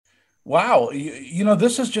Wow.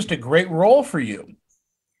 This is just a great role for you.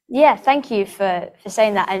 Yeah, thank you for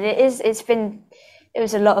saying that. And it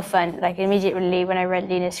was a lot of fun. Like immediately when I read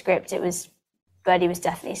Lena's script, Birdy was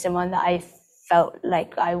definitely someone that I felt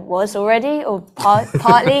like I was already, or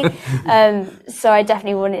partly. So I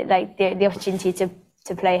definitely wanted like the opportunity to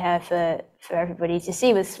play her for everybody to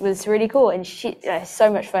see was really cool, and she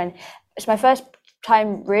so much fun. It's my first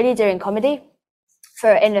time really doing comedy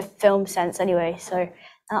in a film sense anyway, so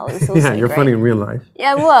that was also yeah, you're great. funny in real life.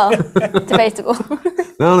 Yeah, well, debatable.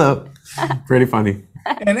 No, pretty funny.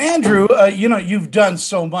 And Andrew, you've done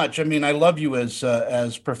so much. I mean, I love you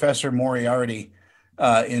as Professor Moriarty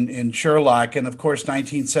in Sherlock, and of course,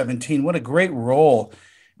 1917. What a great role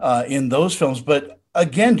in those films. But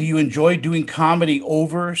again, do you enjoy doing comedy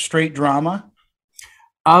over straight drama?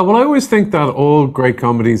 Well, I always think that all great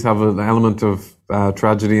comedies have an element of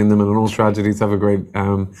tragedy in them, and all tragedies have have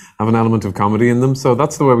an element of comedy in them. So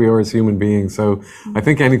that's the way we are as human beings. So I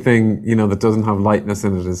think anything that doesn't have lightness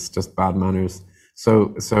in it is just bad manners.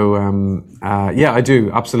 So yeah, I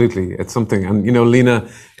do absolutely. It's something, and Lena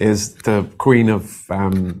is the queen of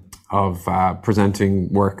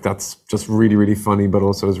presenting work that's just really, really funny, but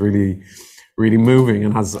also is really, really moving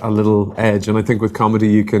and has a little edge. And I think with comedy,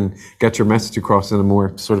 you can get your message across in a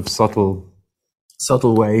more sort of subtle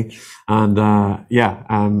way. And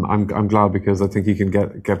I'm glad, because I think you can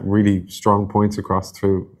get really strong points across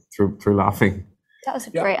through laughing. That was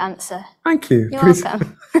a great answer. Thank you. You're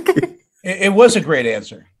welcome. It was a great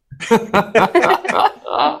answer.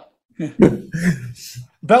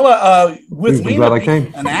 Bella, with Lena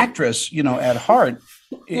being an actress, at heart,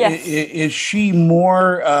 yes. Is she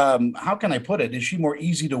more, how can I put it? Is she more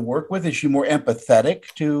easy to work with? Is she more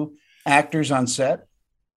empathetic to actors on set?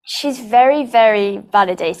 She's very, very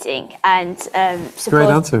validating and supportive. Great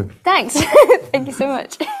answer. Thanks. Thank you so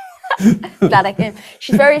much. Glad I came.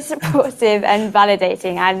 She's very supportive and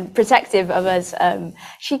validating and protective of us.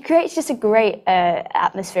 She creates just a great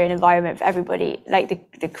atmosphere and environment for everybody, like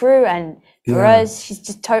the crew, and for us, she's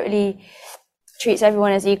just totally treats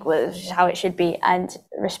everyone as equal, which is how it should be, and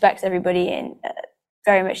respects everybody and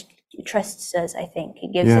very much trusts us, I think.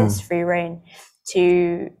 It gives us free reign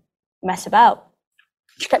to mess about.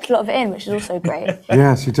 She kept a lot of it in, which is also great.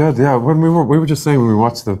 Yeah, she did. Yeah, when we were just saying when we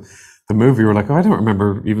watched the movie, we were like, I don't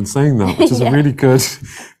remember even saying that, which is a really good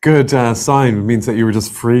sign. It means that you were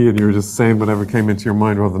just free and you were just saying whatever came into your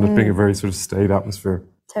mind, rather than it being a very sort of staid atmosphere.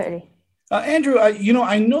 Totally. Andrew,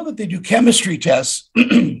 I know that they do chemistry tests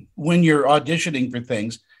when you're auditioning for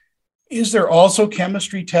things. Is there also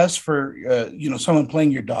chemistry tests for someone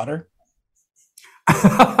playing your daughter?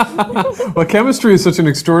 Well, chemistry is such an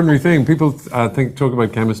extraordinary thing. People talk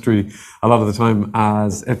about chemistry a lot of the time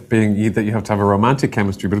as it being that you have to have a romantic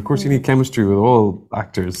chemistry, but of course you need chemistry with all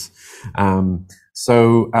actors. It's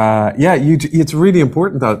really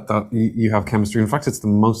important that you have chemistry. In fact, it's the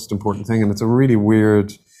most important thing, and it's a really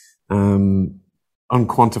weird,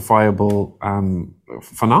 unquantifiable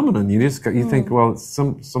phenomenon. You think, well,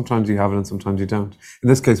 sometimes you have it and sometimes you don't. In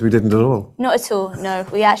this case, we didn't at all. Not at all. No,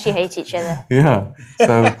 we actually hate each other. Yeah.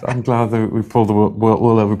 So I'm glad that we pulled the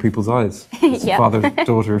wool over people's eyes. It's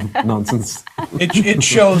father-daughter nonsense. It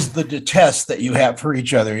shows the detest that you have for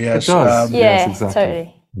each other. Yes. It does. Yes, exactly.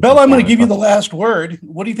 Totally. Bella, I'm going to give you the last word.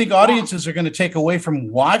 What do you think audiences are going to take away from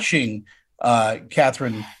watching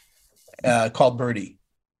Catherine called Birdy?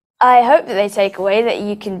 I hope that they take away that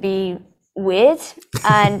you can be weird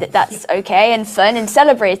and that's okay and fun and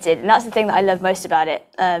celebrated. And that's the thing that I love most about it,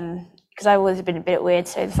 because I've always been a bit weird.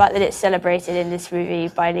 So the fact that it's celebrated in this movie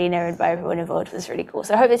by Lena and by everyone involved was really cool.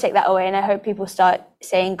 So I hope they take that away, and I hope people start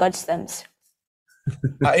saying God's thumbs.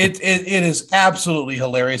 It is absolutely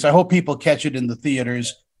hilarious. I hope people catch it in the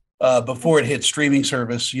theaters before it hits streaming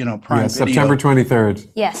service, Prime Video. September 23rd.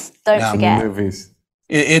 Yes, don't forget. Movies.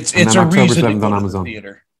 It's a reason to go on to Amazon. The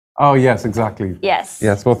theater. Oh, yes, exactly. Yes.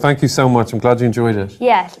 Yes. Well, thank you so much. I'm glad you enjoyed it.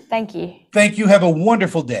 Yeah, thank you. Thank you. Have a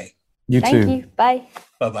wonderful day. You too. Thank you. Bye.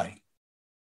 Bye-bye.